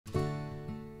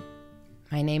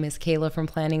My name is Kayla from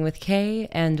Planning with Kay,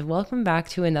 and welcome back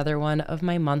to another one of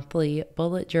my monthly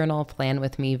bullet journal plan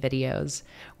with me videos,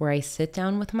 where I sit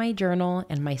down with my journal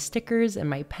and my stickers and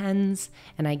my pens,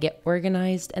 and I get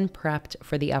organized and prepped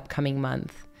for the upcoming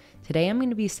month. Today I'm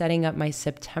going to be setting up my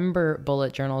September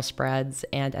bullet journal spreads,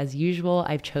 and as usual,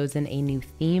 I've chosen a new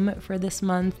theme for this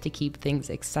month to keep things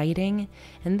exciting,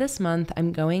 and this month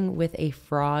I'm going with a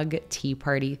frog tea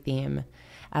party theme.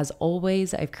 As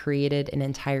always, I've created an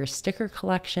entire sticker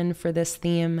collection for this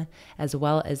theme, as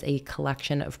well as a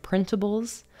collection of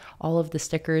printables. All of the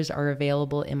stickers are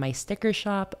available in my sticker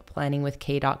shop,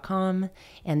 PlanningWithKay.com,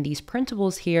 and these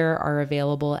printables here are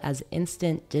available as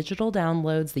instant digital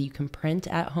downloads that you can print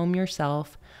at home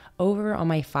yourself over on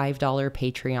my $5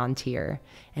 Patreon tier.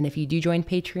 And if you do join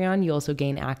Patreon, you also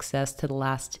gain access to the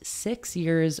last 6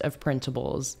 years of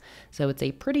printables. So it's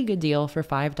a pretty good deal for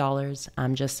 $5,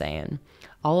 I'm just saying.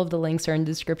 All of the links are in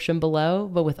the description below,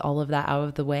 but with all of that out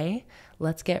of the way,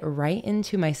 let's get right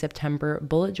into my September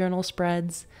bullet journal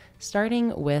spreads,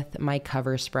 starting with my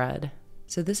cover spread.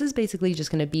 So this is basically just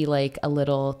going to be like a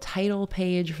little title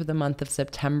page for the month of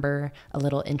September, a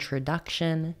little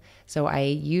introduction. So I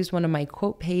used one of my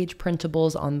quote page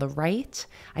printables on the right.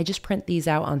 I just print these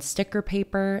out on sticker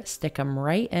paper, stick them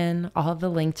right in. I'll have the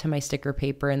link to my sticker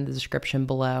paper in the description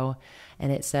below.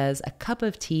 And it says, "A cup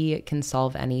of tea can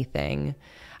solve anything."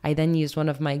 I then used one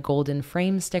of my golden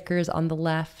frame stickers on the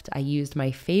left. I used my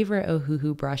favorite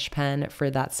Ohuhu brush pen for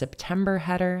that September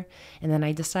header. And then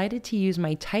I decided to use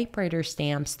my typewriter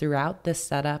stamps throughout this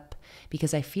setup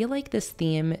because I feel like this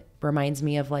theme reminds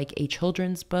me of like a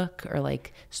children's book or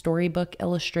like storybook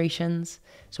illustrations.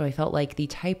 So I felt like the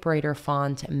typewriter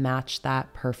font matched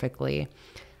that perfectly.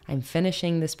 I'm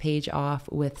finishing this page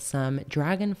off with some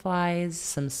dragonflies,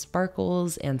 some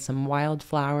sparkles, and some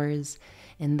wildflowers.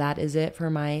 And that is it for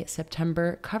my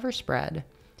September cover spread.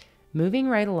 Moving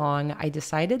right along, I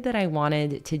decided that I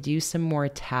wanted to do some more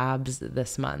tabs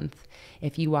this month.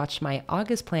 If you watched my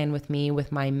August plan with me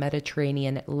with my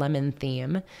Mediterranean lemon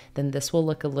theme, then this will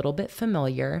look a little bit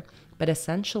familiar, but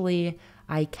essentially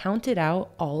I counted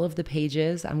out all of the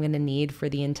pages I'm going to need for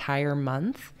the entire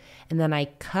month, and then I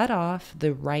cut off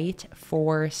the right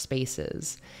 4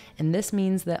 spaces. And this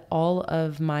means that all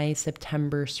of my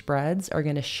September spreads are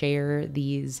going to share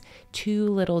these 2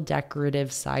 little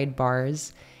decorative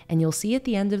sidebars. And you'll see at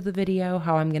the end of the video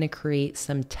how I'm going to create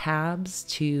some tabs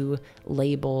to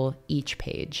label each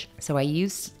page. So I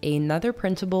used another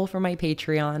printable for my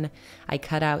Patreon. I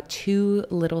cut out 2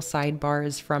 little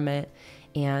sidebars from it,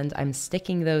 and I'm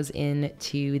sticking those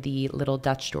into the little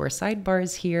Dutch door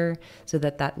sidebars here so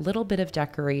that that little bit of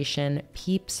decoration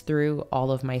peeps through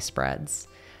all of my spreads.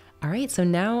 All right, so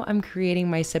now I'm creating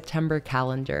my September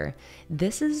calendar.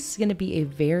 This is going to be a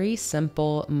very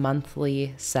simple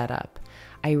monthly setup.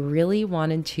 I really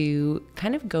wanted to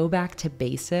kind of go back to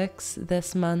basics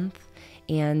this month.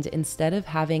 And instead of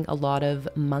having a lot of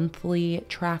monthly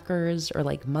trackers or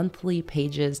like monthly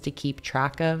pages to keep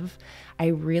track of, I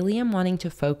really am wanting to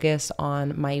focus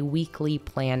on my weekly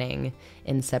planning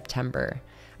in September.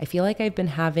 I feel like I've been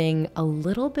having a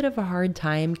little bit of a hard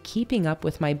time keeping up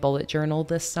with my bullet journal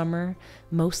this summer,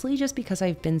 mostly just because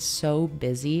I've been so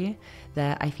busy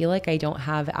that I feel like I don't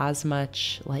have as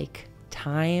much like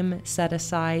time set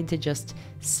aside to just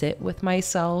sit with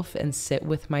myself and sit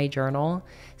with my journal.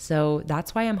 So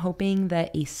that's why I'm hoping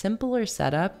that a simpler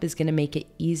setup is going to make it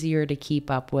easier to keep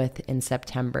up with in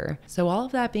September. So all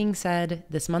of that being said,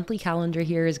 this monthly calendar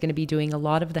here is going to be doing a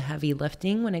lot of the heavy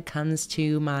lifting when it comes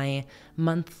to my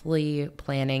monthly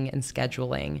planning and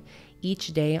scheduling. Each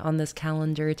day on this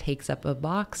calendar takes up a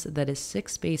box that is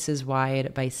 6 spaces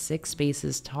wide by 6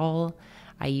 spaces tall.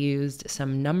 I used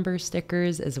some number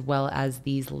stickers as well as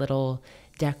these little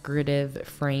decorative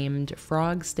framed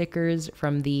frog stickers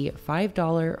from the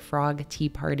 $5 Frog Tea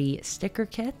Party sticker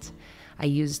kit. I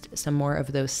used some more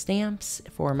of those stamps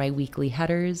for my weekly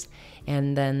headers,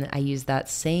 and then I used that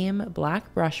same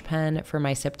black brush pen for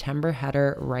my September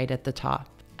header right at the top.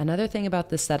 Another thing about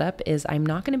this setup is I'm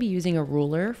not going to be using a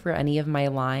ruler for any of my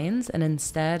lines, and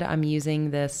instead I'm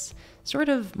using this sort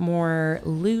of more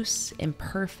loose,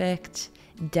 imperfect,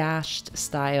 dashed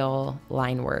style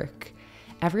line work.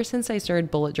 Ever since I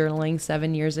started bullet journaling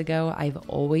 7 years ago, I've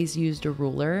always used a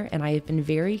ruler, and I have been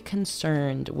very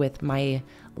concerned with my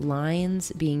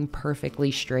lines being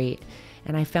perfectly straight.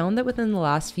 And I found that within the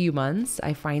last few months,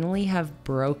 I finally have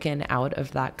broken out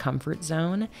of that comfort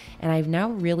zone, and I've now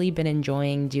really been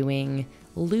enjoying doing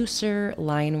looser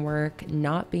line work,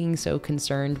 not being so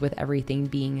concerned with everything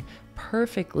being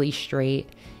perfectly straight,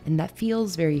 and that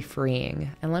feels very freeing.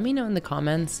 And let me know in the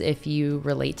comments if you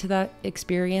relate to that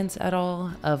experience at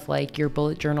all, of like your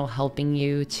bullet journal helping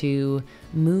you to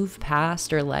move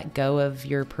past or let go of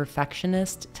your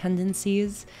perfectionist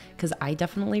tendencies, because I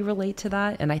definitely relate to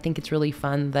that. And I think it's really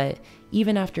fun that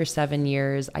even after 7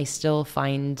 years, I still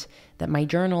find that my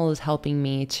journal is helping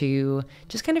me to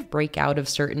just kind of break out of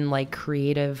certain like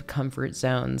creative comfort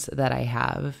zones that I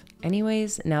have.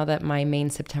 Anyways, now that my main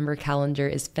September calendar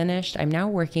is finished, I'm now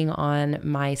working on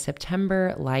my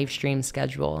September live stream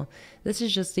schedule. This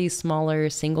is just a smaller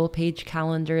single page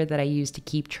calendar that I use to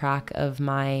keep track of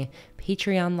my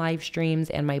Patreon live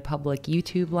streams and my public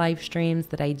YouTube live streams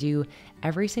that I do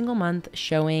every single month,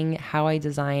 showing how I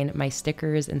design my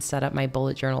stickers and set up my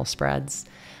bullet journal spreads.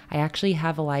 I actually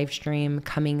have a live stream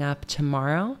coming up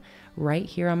tomorrow right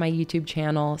here on my YouTube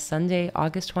channel, Sunday,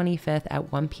 August 25th at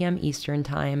 1 p.m. Eastern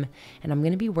Time, and I'm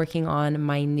going to be working on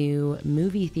my new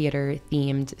movie theater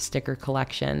themed sticker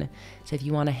collection. So if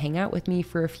you want to hang out with me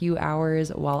for a few hours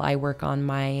while I work on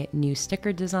my new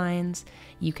sticker designs,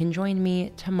 you can join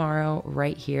me tomorrow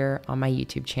right here on my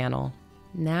YouTube channel.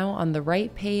 Now on the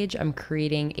right page, I'm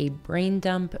creating a brain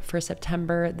dump for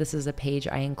September. This is a page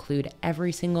I include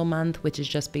every single month, which is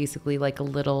just basically like a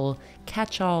little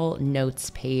catch-all notes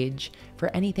page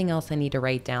for anything else I need to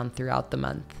write down throughout the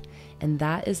month. And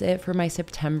that is it for my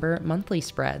September monthly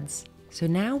spreads. So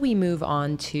now we move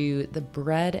on to the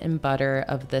bread and butter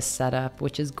of this setup,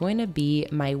 which is going to be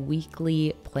my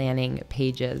weekly planning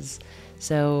pages.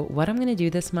 So what I'm going to do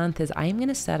this month is I'm going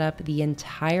to set up the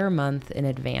entire month in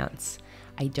advance.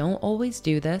 I don't always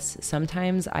do this.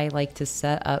 Sometimes I like to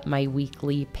set up my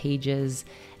weekly pages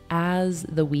as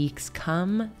the weeks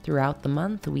come throughout the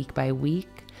month, week by week.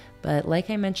 But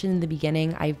like I mentioned in the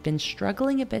beginning, I've been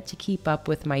struggling a bit to keep up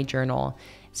with my journal.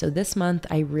 So this month,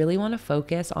 I really want to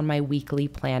focus on my weekly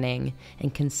planning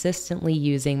and consistently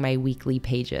using my weekly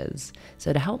pages.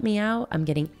 So to help me out, I'm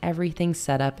getting everything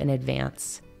set up in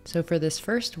advance. So for this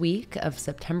first week of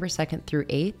September 2nd through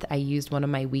 8th, I used one of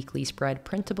my weekly spread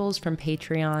printables from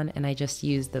Patreon, and I just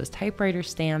used those typewriter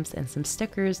stamps and some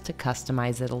stickers to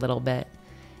customize it a little bit.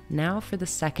 Now for the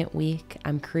second week,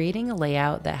 I'm creating a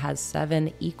layout that has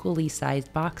 7 equally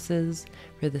sized boxes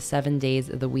for the 7 days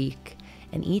of the week.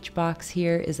 And each box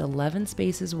here is 11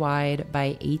 spaces wide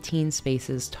by 18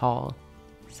 spaces tall.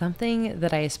 Something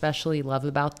that I especially love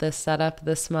about this setup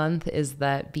this month is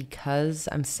that because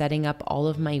I'm setting up all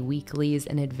of my weeklies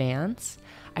in advance,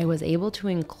 I was able to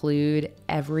include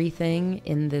everything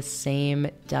in this same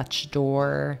Dutch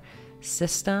door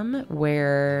system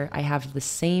where I have the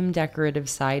same decorative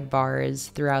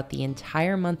sidebars throughout the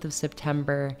entire month of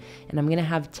September, and I'm going to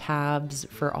have tabs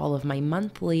for all of my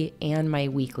monthly and my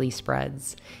weekly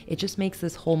spreads. It just makes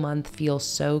this whole month feel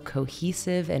so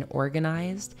cohesive and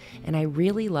organized, and I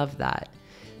really love that.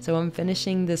 So I'm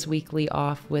finishing this weekly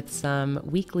off with some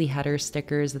weekly header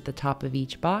stickers at the top of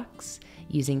each box,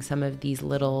 using some of these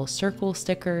little circle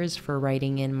stickers for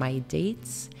writing in my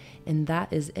dates. And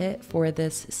that is it for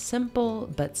this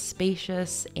simple but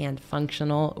spacious and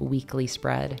functional weekly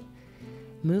spread.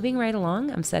 Moving right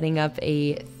along, I'm setting up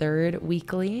a third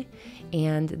weekly,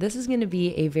 and this is going to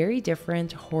be a very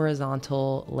different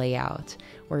horizontal layout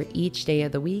where each day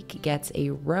of the week gets a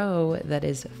row that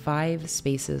is 5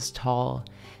 spaces tall.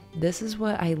 This is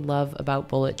what I love about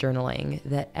bullet journaling,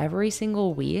 that every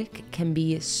single week can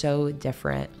be so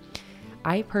different.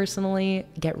 I personally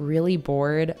get really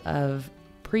bored of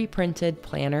pre-printed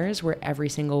planners where every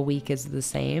single week is the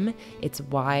same. It's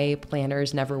why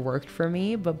planners never worked for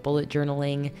me, but bullet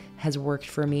journaling has worked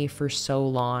for me for so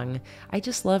long. I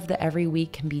just love that every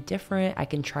week can be different. I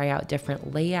can try out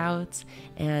different layouts,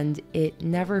 and it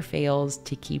never fails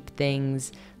to keep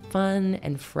things fun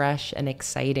and fresh and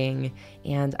exciting.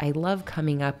 And I love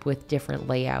coming up with different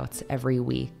layouts every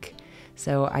week.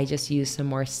 So I just used some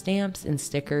more stamps and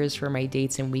stickers for my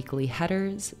dates and weekly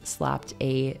headers, slapped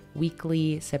a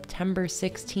weekly September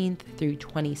 16th through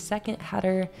 22nd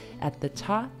header at the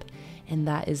top, and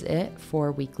that is it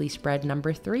for weekly spread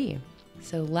number 3.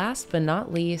 So last but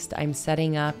not least, I'm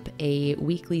setting up a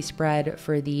weekly spread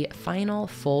for the final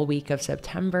full week of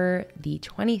September, the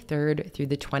 23rd through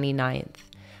the 29th.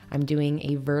 I'm doing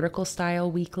a vertical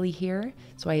style weekly here,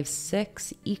 so I have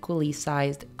 6 equally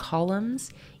sized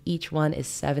columns. Each one is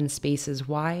 7 spaces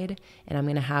wide, and I'm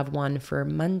going to have one for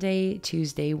Monday,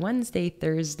 Tuesday, Wednesday,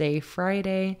 Thursday,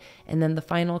 Friday, and then the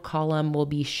final column will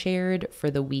be shared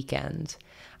for the weekend.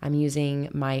 I'm using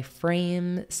my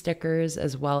frame stickers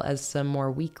as well as some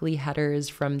more weekly headers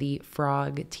from the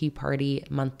Frog Tea Party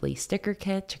monthly sticker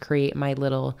kit to create my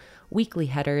little weekly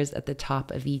headers at the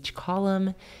top of each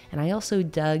column. And I also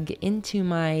dug into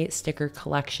my sticker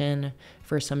collection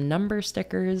for some number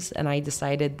stickers, and I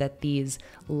decided that these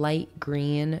light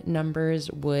green numbers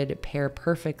would pair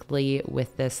perfectly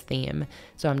with this theme.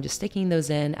 So I'm just sticking those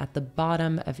in at the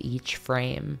bottom of each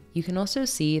frame. You can also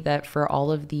see that for all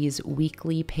of these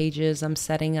weekly pages I'm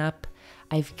setting up,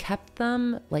 I've kept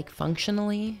them like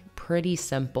functionally pretty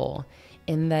simple,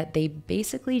 in that they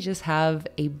basically just have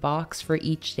a box for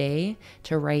each day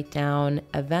to write down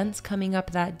events coming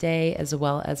up that day as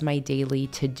well as my daily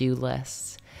to-do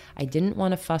lists. I didn't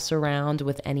want to fuss around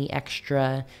with any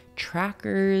extra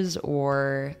trackers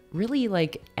or really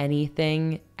like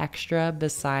anything extra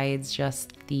besides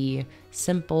just the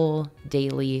simple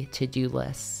daily to-do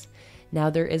lists. Now,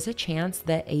 there is a chance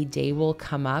that a day will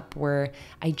come up where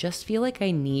I just feel like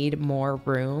I need more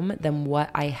room than what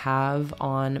I have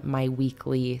on my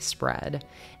weekly spread,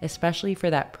 especially for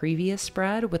that previous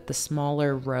spread with the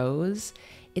smaller rows.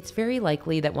 It's very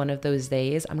likely that one of those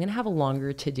days I'm going to have a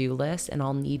longer to-do list and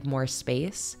I'll need more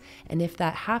space. And if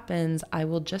that happens, I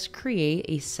will just create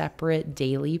a separate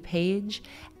daily page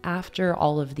after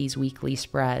all of these weekly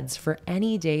spreads for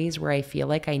any days where I feel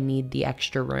like I need the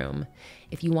extra room.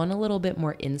 If you want a little bit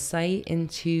more insight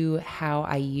into how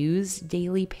I use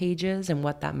daily pages and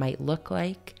what that might look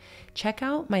like, check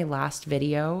out my last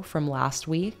video from last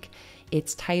week.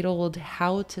 It's titled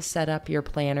How to Set Up Your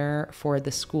Planner for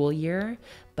the School Year,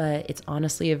 but it's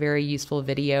honestly a very useful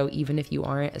video even if you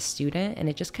aren't a student, and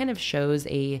it just kind of shows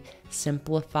a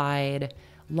simplified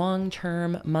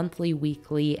long-term monthly,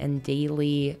 weekly, and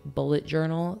daily bullet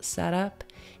journal setup.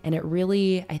 And it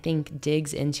really, I think,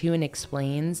 digs into and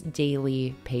explains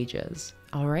daily pages.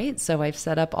 All right, so I've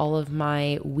set up all of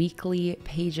my weekly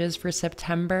pages for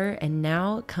September, and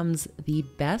now comes the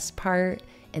best part,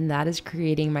 and that is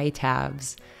creating my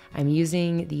tabs. I'm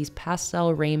using these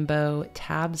pastel rainbow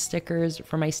tab stickers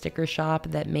from my sticker shop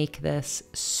that make this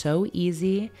so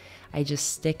easy. I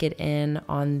just stick it in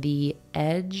on the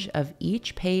edge of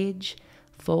each page,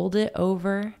 fold it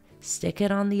over, stick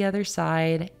it on the other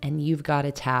side, and you've got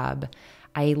a tab.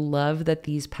 I love that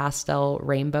these pastel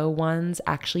rainbow ones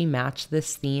actually match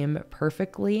this theme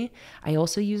perfectly. I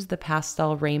also use the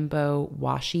pastel rainbow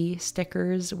washi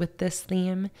stickers with this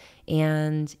theme,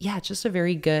 and yeah, it's just a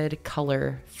very good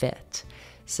color fit.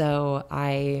 So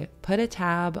I put a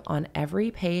tab on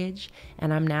every page,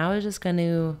 and I'm now just going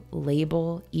to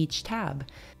label each tab.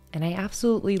 And I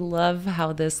absolutely love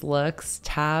how this looks.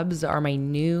 Tabs are my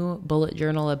new bullet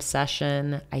journal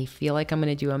obsession. I feel like I'm going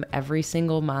to do them every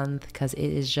single month because it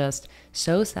is just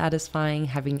so satisfying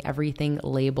having everything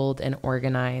labeled and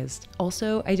organized.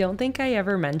 Also, I don't think I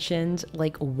ever mentioned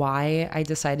like why I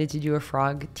decided to do a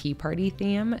Frog Tea Party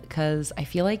theme, because I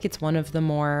feel like it's one of the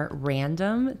more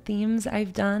random themes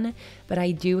I've done, but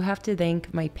I do have to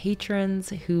thank my patrons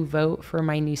who vote for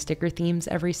my new sticker themes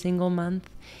every single month.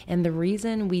 And the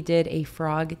reason we did a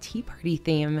Frog Tea Party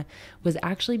theme was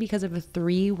actually because of a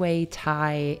three-way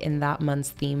tie in that month's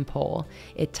theme poll.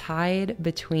 It tied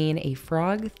between a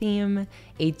frog theme,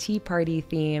 a tea party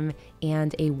theme,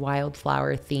 and a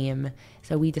wildflower theme.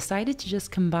 So we decided to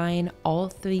just combine all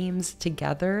themes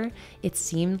together. It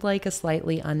seemed like a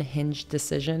slightly unhinged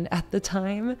decision at the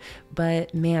time,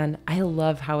 but man, I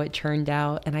love how it turned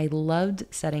out, and I loved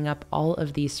setting up all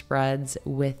of these spreads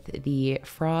with the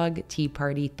Frog Tea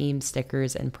Party themed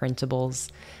stickers and printables.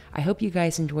 I hope you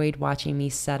guys enjoyed watching me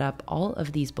set up all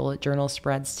of these bullet journal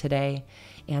spreads today,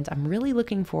 and I'm really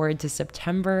looking forward to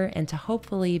September and to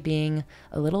hopefully being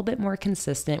a little bit more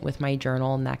consistent with my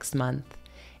journal next month.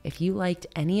 If you liked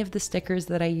any of the stickers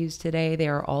that I used today, they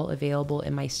are all available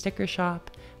in my sticker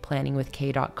shop,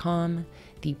 PlanningWithKay.com.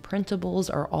 The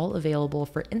printables are all available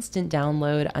for instant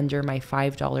download under my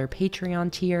 $5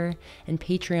 Patreon tier, and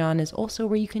Patreon is also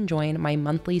where you can join my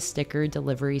monthly sticker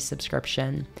delivery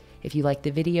subscription. If you liked the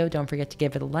video, don't forget to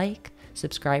give it a like,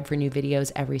 subscribe for new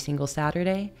videos every single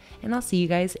Saturday, and I'll see you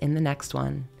guys in the next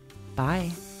one.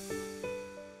 Bye!